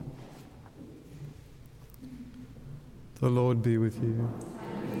The Lord be with you.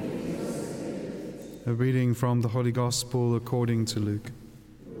 A reading from the Holy Gospel according to Luke.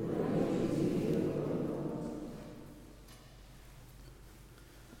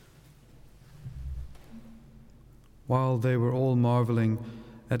 While they were all marveling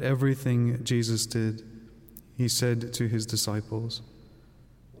at everything Jesus did, he said to his disciples,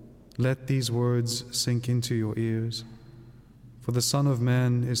 "Let these words sink into your ears, for the Son of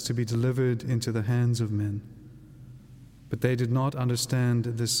Man is to be delivered into the hands of men." But they did not understand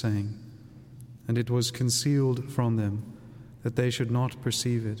this saying, and it was concealed from them, that they should not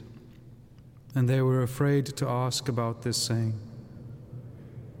perceive it. And they were afraid to ask about this saying.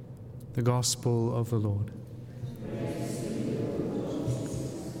 The Gospel of the Lord.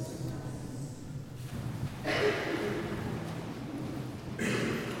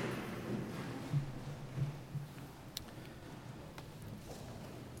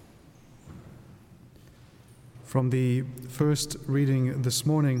 From the first reading this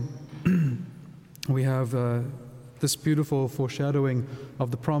morning, we have this beautiful foreshadowing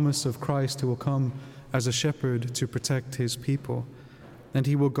of the promise of Christ who will come as a shepherd to protect his people. And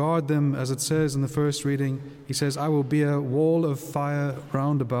he will guard them, as it says in the first reading. He says, "I will be a wall of fire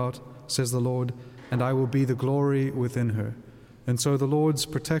round about, says the Lord, and I will be the glory within her." And so the Lord's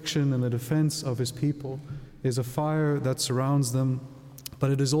protection and the defense of his people is a fire that surrounds them,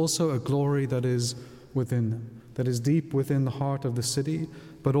 but it is also a glory that is within them, that is deep within the heart of the city,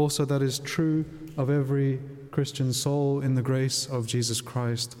 but also that is true of every Christian soul in the grace of Jesus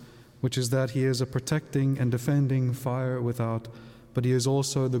Christ, which is that he is a protecting and defending fire without, but he is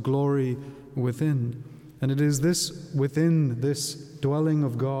also the glory within. And it is this within, this dwelling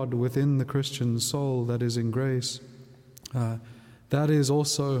of God within the Christian soul that is in grace. That is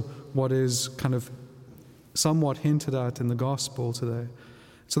also what is kind of somewhat hinted at in the gospel today.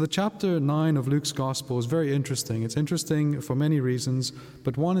 So the chapter 9 of Luke's Gospel is very interesting. It's interesting for many reasons,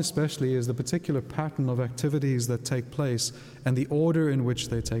 but one especially is the particular pattern of activities that take place and the order in which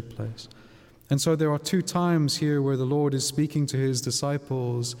they take place. And so there are two times here where the Lord is speaking to his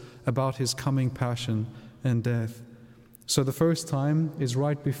disciples about his coming passion and death. So the first time is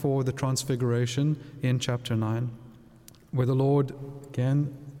right before the Transfiguration in chapter 9, where the Lord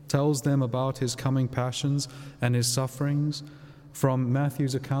again tells them about his coming passions and his sufferings. From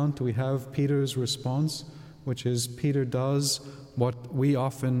Matthew's account, we have Peter's response, which is Peter does what we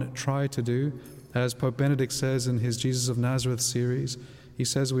often try to do. As Pope Benedict says in his Jesus of Nazareth series, he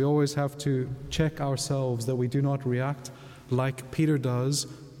says we always have to check ourselves that we do not react like Peter does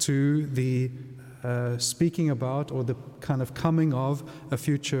to the speaking about or the kind of coming of a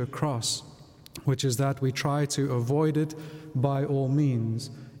future cross, which is that we try to avoid it by all means,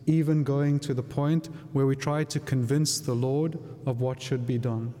 even going to the point where we try to convince the Lord of what should be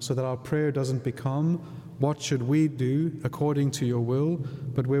done, so that our prayer doesn't become, "What should we do according to your will?"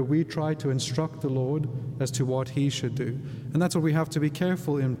 but where we try to instruct the Lord as to what he should do. And that's what we have to be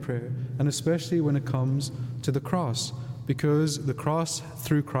careful in prayer, and especially when it comes to the cross, because the cross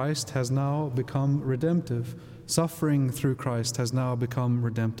through Christ has now become redemptive. Suffering through Christ has now become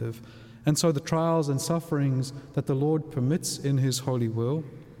redemptive. And so the trials and sufferings that the Lord permits in his holy will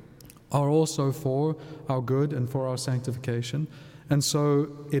are also for our good and for our sanctification. And so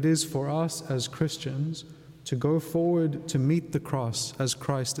it is for us as Christians to go forward to meet the cross as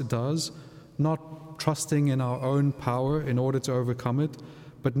Christ does, not trusting in our own power in order to overcome it,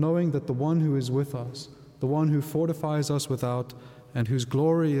 but knowing that the one who is with us, the one who fortifies us without and whose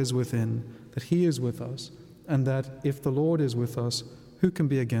glory is within, that he is with us, and that if the Lord is with us, who can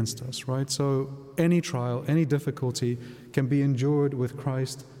be against us, right? So any trial, any difficulty can be endured with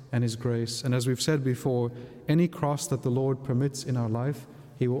Christ and his grace. And as we've said before, any cross that the Lord permits in our life,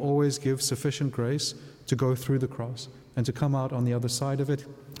 he will always give sufficient grace to go through the cross and to come out on the other side of it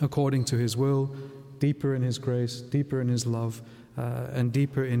according to his will, deeper in his grace, deeper in his love, and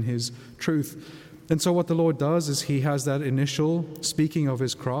deeper in his truth. And so what the Lord does is he has that initial speaking of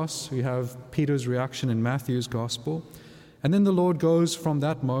his cross. We have Peter's reaction in Matthew's Gospel. And then the Lord goes from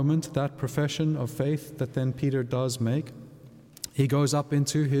that moment, that profession of faith that then Peter does make, he goes up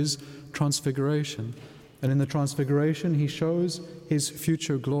into his transfiguration. And in the transfiguration, he shows his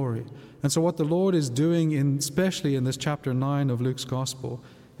future glory. And so what the Lord is doing, especially in this chapter 9 of Luke's Gospel,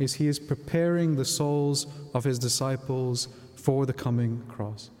 is he is preparing the souls of his disciples for the coming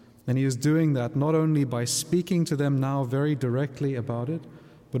cross. And he is doing that not only by speaking to them now very directly about it,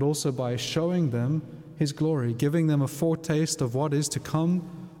 but also by showing them his glory, giving them a foretaste of what is to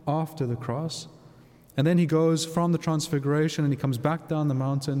come after the cross. And then he goes from the transfiguration and he comes back down the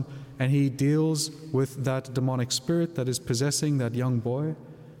mountain and he deals with that demonic spirit that is possessing that young boy.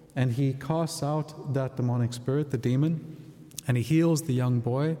 and he casts out that demonic spirit, the demon, and he heals the young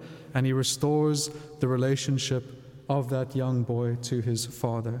boy, and he restores the relationship of that young boy to his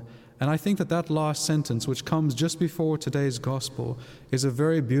father. And I think that that last sentence, which comes just before today's gospel, is a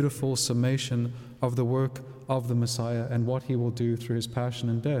very beautiful summation of the work of the Messiah and what he will do through his passion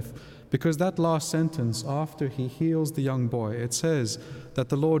and death. Because that last sentence, after he heals the young boy, it says that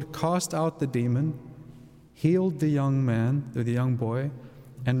the Lord cast out the demon, healed the young man, the young boy,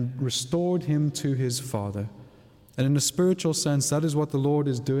 and restored him to his father. And in a spiritual sense, that is what the Lord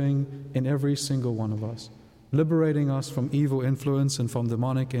is doing in every single one of us, liberating us from evil influence and from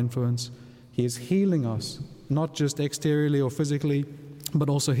demonic influence. He is healing us, not just exteriorly or physically, but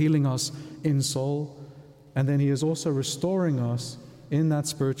also healing us in soul. And then he is also restoring us in that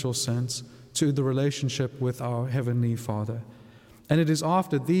spiritual sense to the relationship with our Heavenly Father. And it is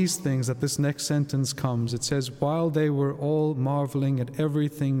after these things that this next sentence comes. It says, while they were all marveling at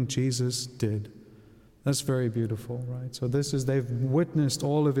everything Jesus did. That's very beautiful, right? So they've witnessed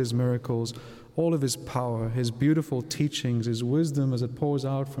all of his miracles, all of his power, his beautiful teachings, his wisdom as it pours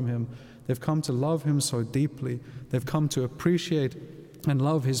out from him. They've come to love him so deeply. They've come to appreciate and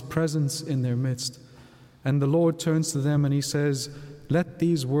love his presence in their midst. And the Lord turns to them and he says, let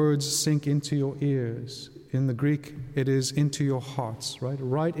these words sink into your ears. In the Greek, it is into your hearts,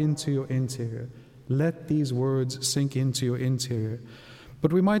 right into your interior. Let these words sink into your interior.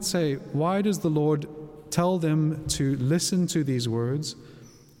 But we might say, why does the Lord tell them to listen to these words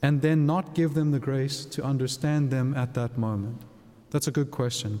and then not give them the grace to understand them at that moment? That's a good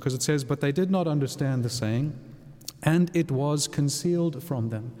question, because it says, but they did not understand the saying, and it was concealed from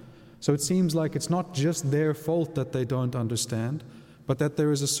them. So it seems like it's not just their fault that they don't understand, but that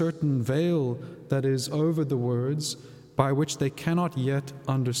there is a certain veil that is over the words by which they cannot yet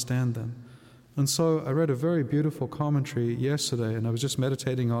understand them. And so I read a very beautiful commentary yesterday, and I was just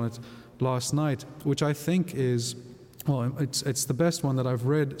meditating on it last night, which I think is, well, it's the best one that I've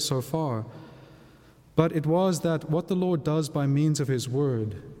read so far. But it was that what the Lord does by means of his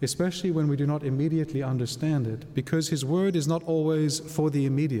word, especially when we do not immediately understand it, because his word is not always for the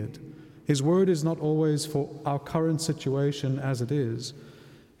immediate. His word is not always for our current situation as it is.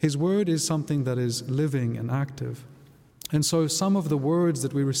 His word is something that is living and active. And so some of the words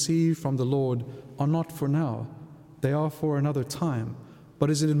that we receive from the Lord are not for now. They are for another time. But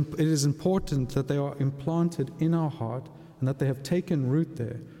it is important that they are implanted in our heart and that they have taken root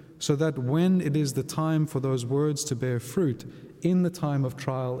there, so that when it is the time for those words to bear fruit in the time of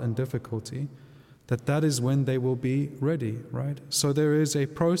trial and difficulty, that is when they will be ready, right? So there is a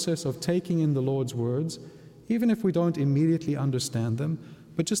process of taking in the Lord's words, even if we don't immediately understand them,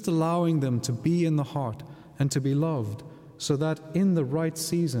 but just allowing them to be in the heart and to be loved, so that in the right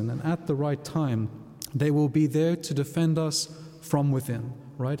season and at the right time, they will be there to defend us from within,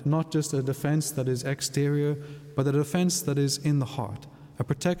 right? Not just a defense that is exterior, but a defense that is in the heart, a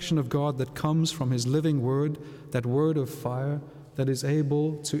protection of God that comes from his living word, that word of fire, that is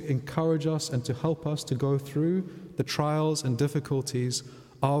able to encourage us and to help us to go through the trials and difficulties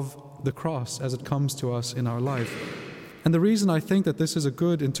of the cross as it comes to us in our life. And the reason I think that this is a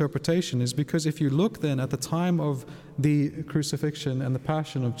good interpretation is because if you look then at the time of the crucifixion and the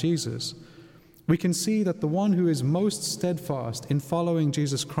passion of Jesus, we can see that the one who is most steadfast in following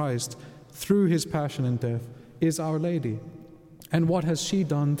Jesus Christ through his passion and death is Our Lady. And what has she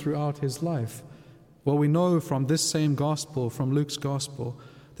done throughout his life? Well, we know from this same gospel, from Luke's gospel,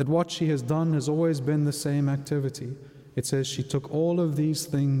 that what she has done has always been the same activity. It says she took all of these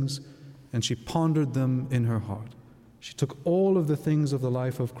things and she pondered them in her heart. She took all of the things of the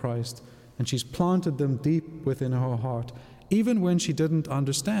life of Christ and she's planted them deep within her heart, even when she didn't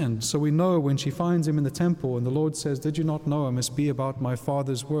understand. So we know when she finds him in the temple and the Lord says, did you not know I must be about my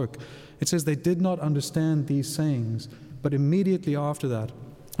Father's work? It says they did not understand these sayings, but immediately after that,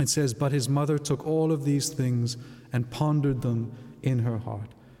 it says, but his mother took all of these things and pondered them in her heart.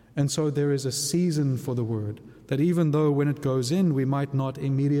 And so there is a season for the word, that even though when it goes in, we might not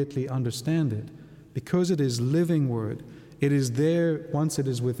immediately understand it, because it is living word, it is there once it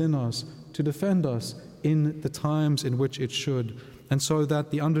is within us to defend us in the times in which it should. And so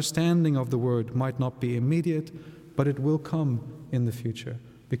that the understanding of the word might not be immediate, but it will come in the future,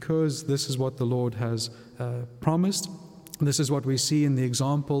 because this is what the Lord has promised. This is what we see in the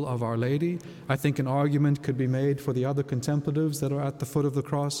example of Our Lady. I think an argument could be made for the other contemplatives that are at the foot of the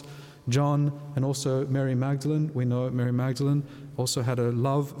cross, John and also Mary Magdalene. We know Mary Magdalene also had a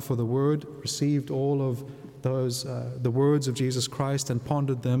love for the Word, received all of those the words of Jesus Christ and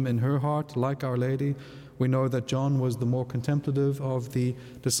pondered them in her heart, like Our Lady. We know that John was the more contemplative of the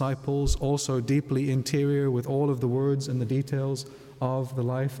disciples, also deeply interior with all of the words and the details of the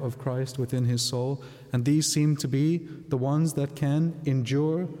life of Christ within his soul. And these seem to be the ones that can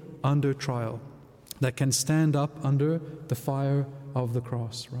endure under trial, that can stand up under the fire of the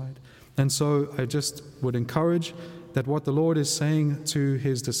cross, right? And so I just would encourage that what the Lord is saying to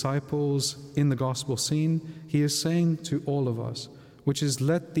his disciples in the gospel scene, he is saying to all of us, which is,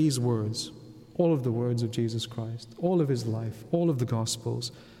 let these words, all of the words of Jesus Christ, all of his life, all of the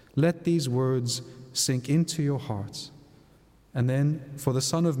gospels, let these words sink into your hearts. And then, for the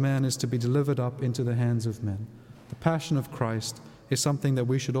Son of Man is to be delivered up into the hands of men. The passion of Christ is something that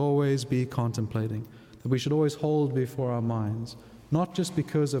we should always be contemplating, that we should always hold before our minds, not just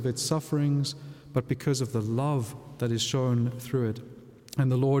because of its sufferings, but because of the love that is shown through it.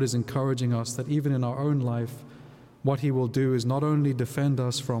 And the Lord is encouraging us that even in our own life, what he will do is not only defend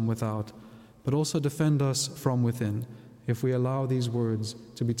us from without, but also defend us from within, if we allow these words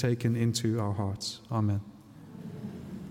to be taken into our hearts. Amen.